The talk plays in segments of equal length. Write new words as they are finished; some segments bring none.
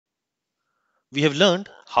We have learned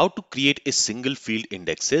how to create a single field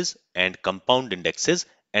indexes and compound indexes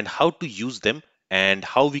and how to use them and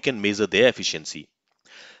how we can measure their efficiency.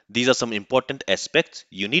 These are some important aspects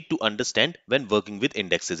you need to understand when working with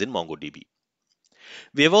indexes in MongoDB.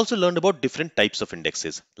 We have also learned about different types of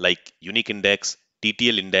indexes like unique index,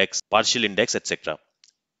 TTL index, partial index, etc.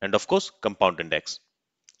 And of course, compound index.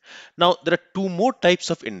 Now, there are two more types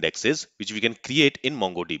of indexes which we can create in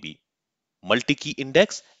MongoDB: multi-key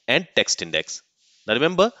index and text index. Now,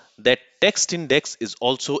 remember that text index is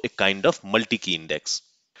also a kind of multi-key index.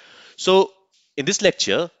 So, in this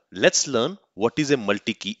lecture, let's learn what is a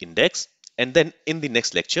multi-key index, and then in the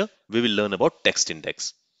next lecture, we will learn about text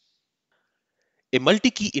index. A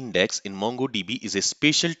multi-key index in MongoDB is a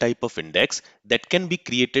special type of index that can be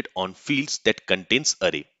created on fields that contains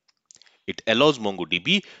array. It allows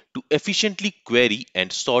MongoDB to efficiently query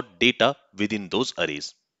and sort data within those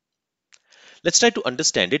arrays. Let's try to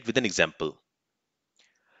understand it with an example.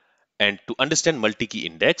 And to understand multi-key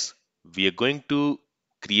index, we are going to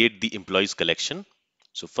create the employees collection.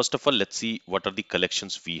 So first of all, let's see what are the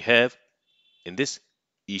collections we have in this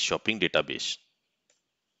e-shopping database.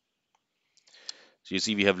 So you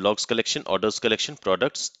see we have logs collection, orders collection,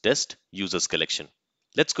 products, test, users collection.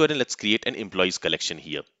 Let's go ahead and let's create an employees collection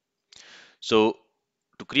here. So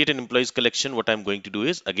to create an employees collection, what I'm going to do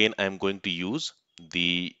is, again, I'm going to use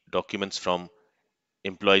the documents from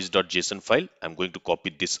employees.json file. I'm going to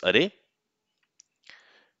copy this array,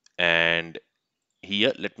 and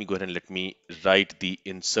here let me go ahead and let me write the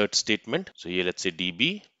insert statement. So here let's say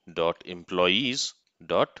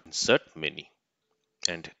db.employees.insert many,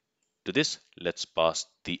 and to this let's pass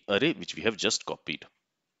the array which we have just copied.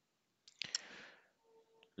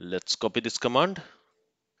 Let's copy this command,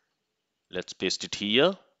 let's paste it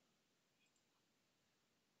here,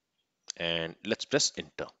 and let's press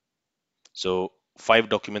enter. So 5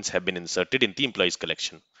 documents have been inserted in the employees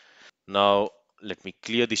collection. Now let me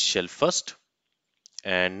clear this shell first,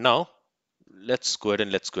 and now let's go ahead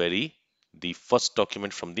and let's query the first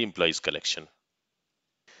document from the employees collection.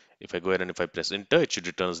 If I go ahead and if I press enter, it should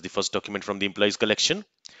return us the first document from the employees collection.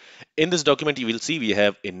 In this document, you will see we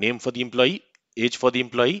have a name for the employee, age for the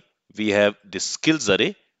employee. We have the skills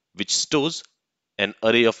array, which stores an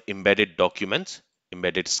array of embedded documents,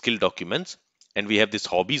 embedded skill documents. And we have this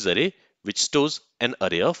hobbies array, which stores an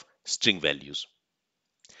array of string values.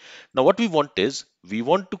 Now what we want is, we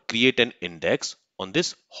want to create an index on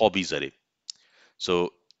this hobbies array.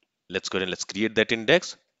 So let's go ahead and let's create that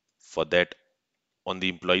index. For that, on the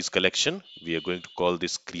employees collection, we are going to call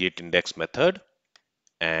this create index method.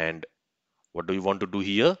 And what do we want to do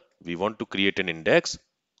here? We want to create an index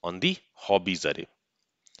on the hobbies array,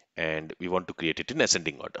 and we want to create it in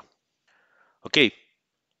ascending order. Okay,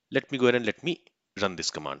 let me go ahead and let me run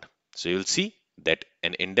this command. So you'll see that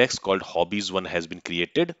an index called hobbies1 has been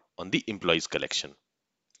created on the employees collection.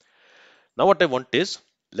 Now what I want is,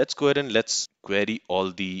 let's go ahead and let's query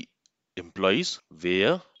all the employees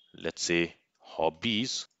where, let's say,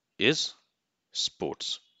 hobbies is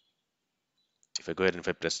sports. If I go ahead and if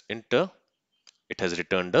I press enter, it has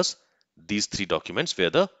returned us these 3 documents where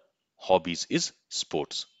the hobbies is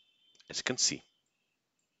sports, as you can see.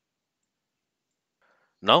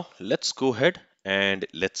 Now let's go ahead and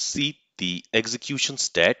let's see the execution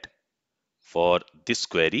stat for this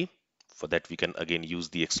query. For that, we can again use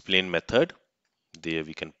the explain method. There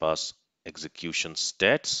we can pass execution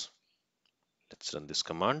stats. Let's run this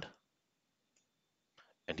command,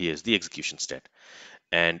 and here's the execution stat.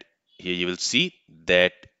 And here you will see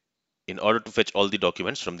that in order to fetch all the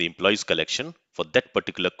documents from the employees collection for that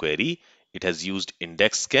particular query, it has used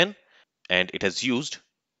index scan, and it has used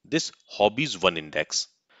this hobbies1 index.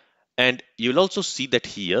 And you'll also see that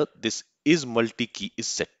here this is multi-key is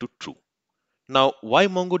set to true. Now, why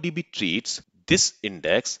MongoDB treats this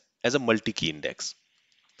index as a multi-key index?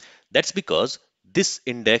 That's because this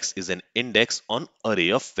index is an index on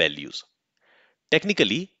array of values.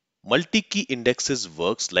 Technically, multi-key indexes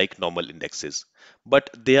works like normal indexes, but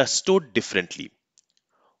they are stored differently.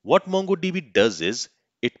 What MongoDB does is,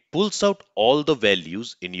 it pulls out all the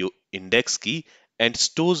values in your index key and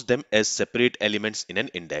stores them as separate elements in an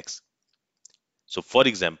index. So for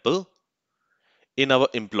example, in our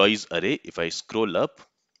employees array, if I scroll up,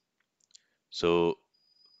 so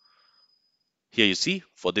here you see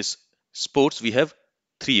for this sports, we have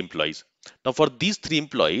 3 employees. Now for these 3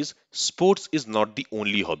 employees, sports is not the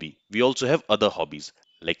only hobby. We also have other hobbies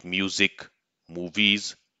like music,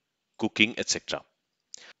 movies, cooking, etc.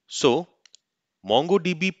 So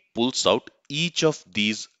MongoDB pulls out each of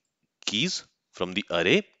these keys from the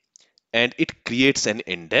array, and it creates an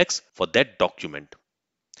index for that document.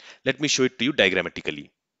 Let me show it to you diagrammatically.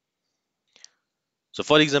 So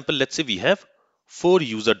for example, let's say we have 4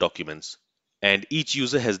 user documents and each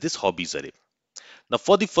user has this hobbies array. Now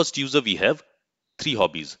for the first user, we have 3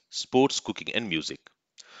 hobbies: sports, cooking, and music.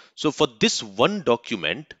 So for this one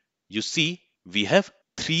document, you see we have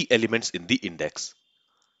 3 elements in the index.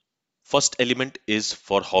 First element is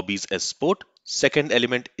for hobbies as sport, second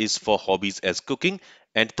element is for hobbies as cooking,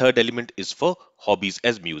 and third element is for hobbies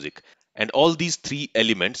as music. And all these 3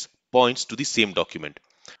 elements points to the same document.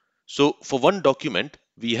 So for one document,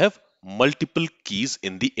 we have multiple keys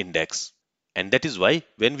in the index. And that is why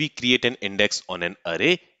when we create an index on an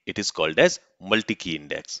array, it is called as multi-key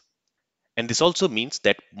index. And this also means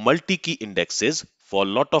that multi-key indexes for a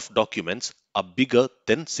lot of documents are bigger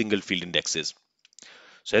than single field indexes.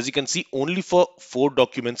 So as you can see, only for 4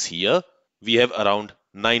 documents here, we have around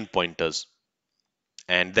 9 pointers.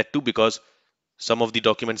 And that too because some of the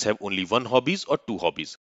documents have only 1 hobbies or 2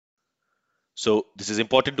 hobbies. So this is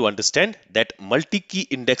important to understand that multi-key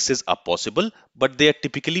indexes are possible, but they are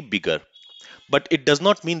typically bigger. But it does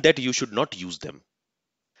not mean that you should not use them.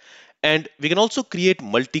 And we can also create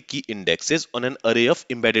multi-key indexes on an array of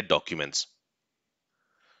embedded documents.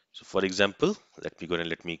 So for example,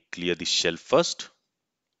 let me clear the shell first.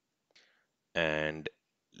 And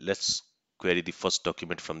let's query the first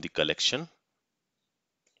document from the collection.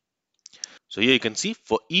 So here you can see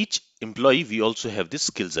for each employee, we also have this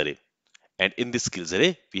skills array. And in this skills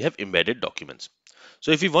array, we have embedded documents.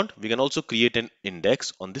 So if we want, we can also create an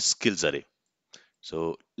index on this skills array.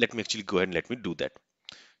 So let me actually go ahead and let me do that.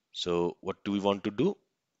 So what do we want to do?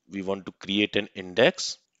 We want to create an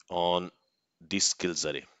index on this skills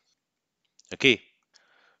array. Okay.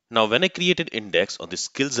 Now, when I create an index on the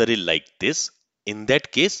skills array like this, in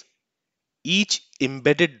that case, each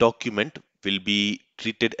embedded document will be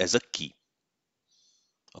treated as a key.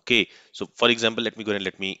 Okay. So for example, let me go ahead and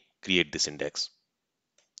let me create this index.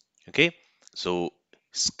 Okay. So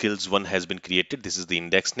skills 1 has been created. This is the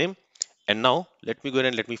index name. And now let me go ahead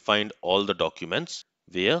and let me find all the documents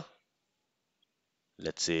where,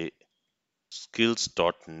 let's say,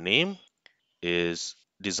 skills.name is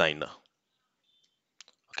designer.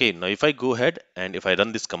 Okay, now if I go ahead and if I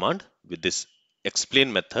run this command with this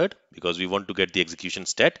explain method, because we want to get the execution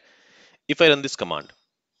stat, if I run this command,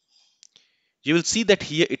 you will see that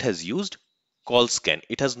here it has used call scan.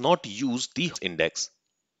 It has not used the index.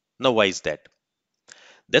 Now, why is that?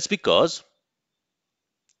 That's because,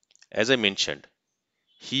 as I mentioned,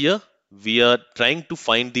 here we are trying to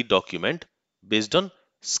find the document based on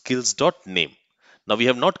skills.name. Now we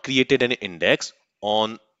have not created an index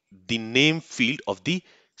on the name field of the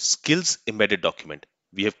skills embedded document.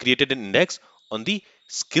 We have created an index on the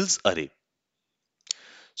skills array.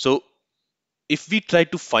 So if we try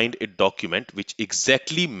to find a document which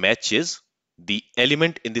exactly matches the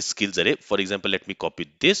element in the skills array, for example, let me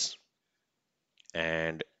copy this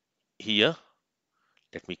and here,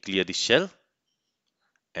 let me clear the shell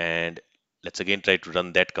and let's again try to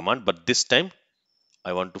run that command. But this time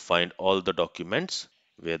I want to find all the documents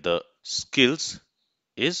where the skills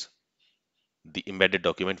is the embedded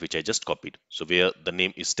document which I just copied. So where the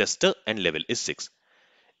name is tester and level is 6.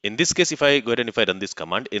 In this case, if I go ahead and if I run this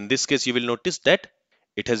command, in this case, you will notice that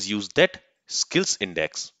it has used that skills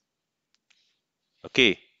index.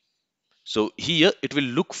 Okay. So here it will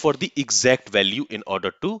look for the exact value in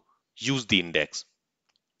order to use the index.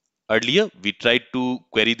 Earlier, we tried to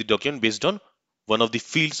query the document based on one of the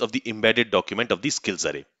fields of the embedded document of the skills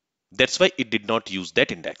array. That's why it did not use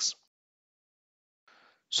that index.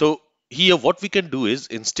 So here what we can do is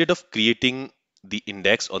instead of creating the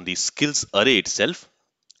index on the skills array itself,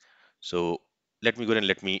 so let me go ahead and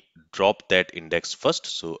let me drop that index first.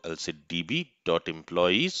 So I'll say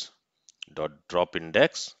db.employees.drop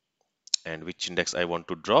index, and which index I want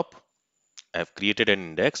to drop. I have created an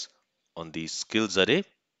index on the skills array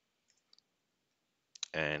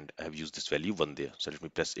and I have used this value 1 there. So let me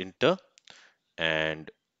press enter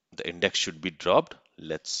and the index should be dropped.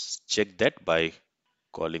 Let's check that by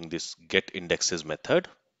calling this get indexes method.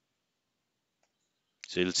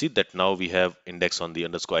 So you'll see that now we have index on the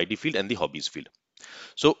underscore ID field and the hobbies field.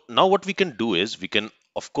 So now what we can do is we can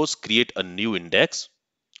of course create a new index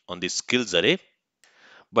on the skills array.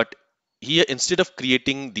 But here instead of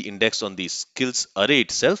creating the index on the skills array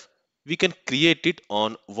itself, we can create it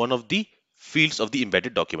on one of the fields of the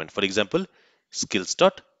embedded document. For example,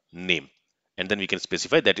 skills.name. And then we can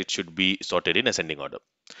specify that it should be sorted in ascending order.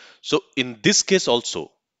 So in this case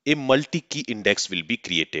also, a multi-key index will be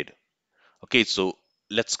created. Okay, so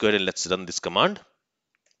let's go ahead and let's run this command.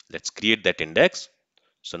 Let's create that index.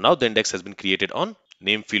 So now the index has been created on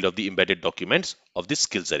name field of the embedded documents of this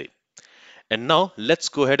skills array. And now let's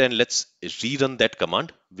go ahead and let's rerun that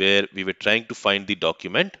command where we were trying to find the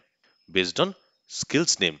document based on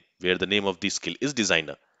skills name, where the name of the skill is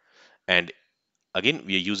designer. And again,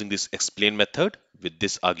 we are using this explain method with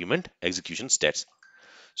this argument execution stats.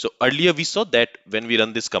 So earlier we saw that when we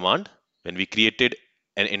run this command, when we created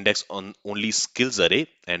an index on only skills array,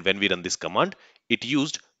 and when we run this command, it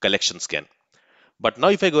used collection scan. But now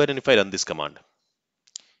if I go ahead and if I run this command,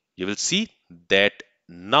 you will see that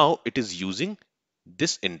now it is using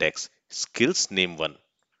this index skills name 1,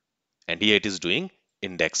 and here it is doing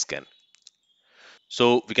index scan.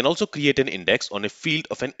 So we can also create an index on a field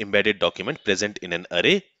of an embedded document present in an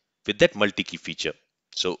array with that multi-key feature.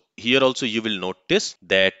 So here also you will notice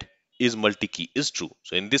that is multi-key is true.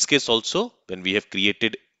 So in this case also, when we have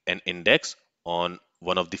created an index on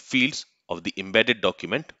one of the fields of the embedded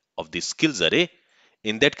document of the skills array,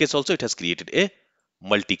 in that case also it has created a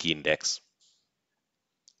multi-key index.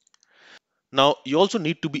 Now, you also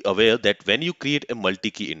need to be aware that when you create a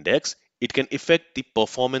multi-key index, it can affect the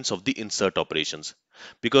performance of the insert operations.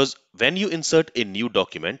 Because when you insert a new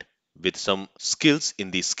document with some skills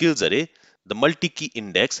in the skills array, the multi-key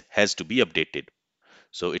index has to be updated.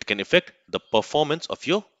 So it can affect the performance of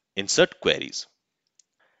your insert queries.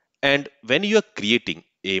 And when you are creating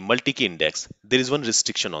a multi-key index, there is one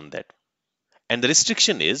restriction on that. And the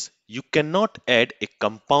restriction is you cannot add a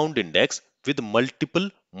compound index with multiple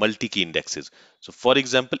multi-key indexes. So for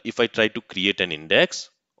example, if I try to create an index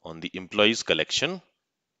on the employees collection,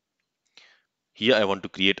 here I want to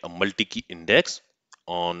create a multi-key index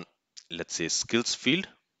on, let's say, skills field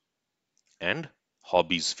and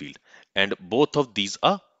hobbies field. And both of these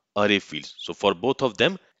are array fields. So for both of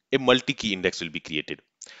them, a multi-key index will be created.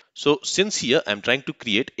 So since here I'm trying to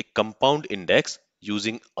create a compound index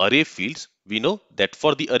using array fields, we know that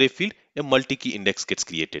for the array field, a multi-key index gets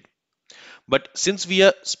created. But since we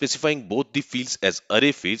are specifying both the fields as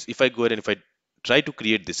array fields, if I go ahead and if I try to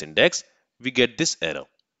create this index, we get this error.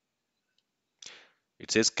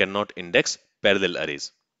 It says cannot index parallel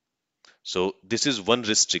arrays. So this is one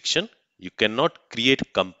restriction. You cannot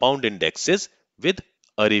create compound indexes with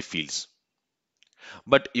array fields.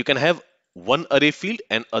 But you can have one array field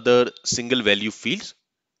and other single value fields,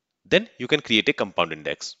 then you can create a compound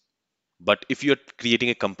index. But if you are creating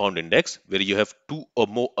a compound index where you have two or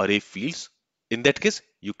more array fields, in that case,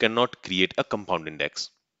 you cannot create a compound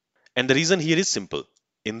index. And the reason here is simple.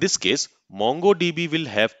 In this case, MongoDB will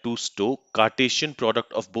have to store Cartesian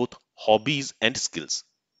product of both hobbies and skills.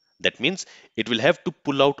 That means it will have to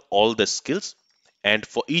pull out all the skills, and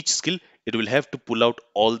for each skill, it will have to pull out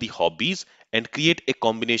all the hobbies and create a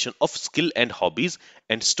combination of skill and hobbies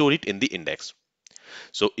and store it in the index.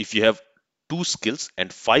 So if you have 2 skills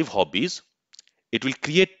and 5 hobbies, it will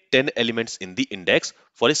create 10 elements in the index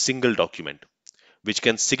for a single document, which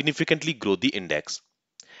can significantly grow the index.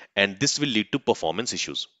 And this will lead to performance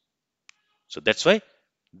issues. So that's why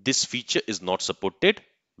this feature is not supported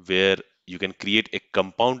where you can create a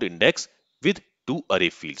compound index with 2 array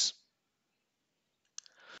fields.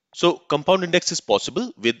 So compound index is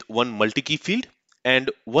possible with one multi-key field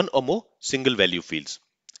and one or more single value fields.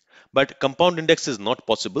 But compound index is not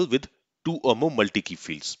possible with 2 or more multi-key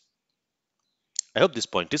fields. I hope this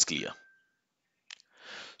point is clear.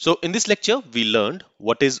 So in this lecture, we learned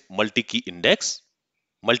what is multi-key index.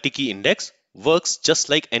 Multi-key index works just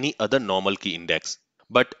like any other normal key index.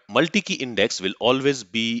 But multi-key index will always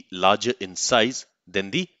be larger in size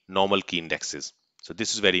than the normal key indexes. So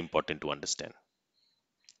this is very important to understand.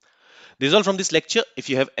 This is all from this lecture. If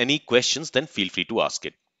you have any questions, then feel free to ask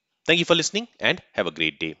it. Thank you for listening and have a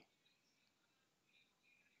great day.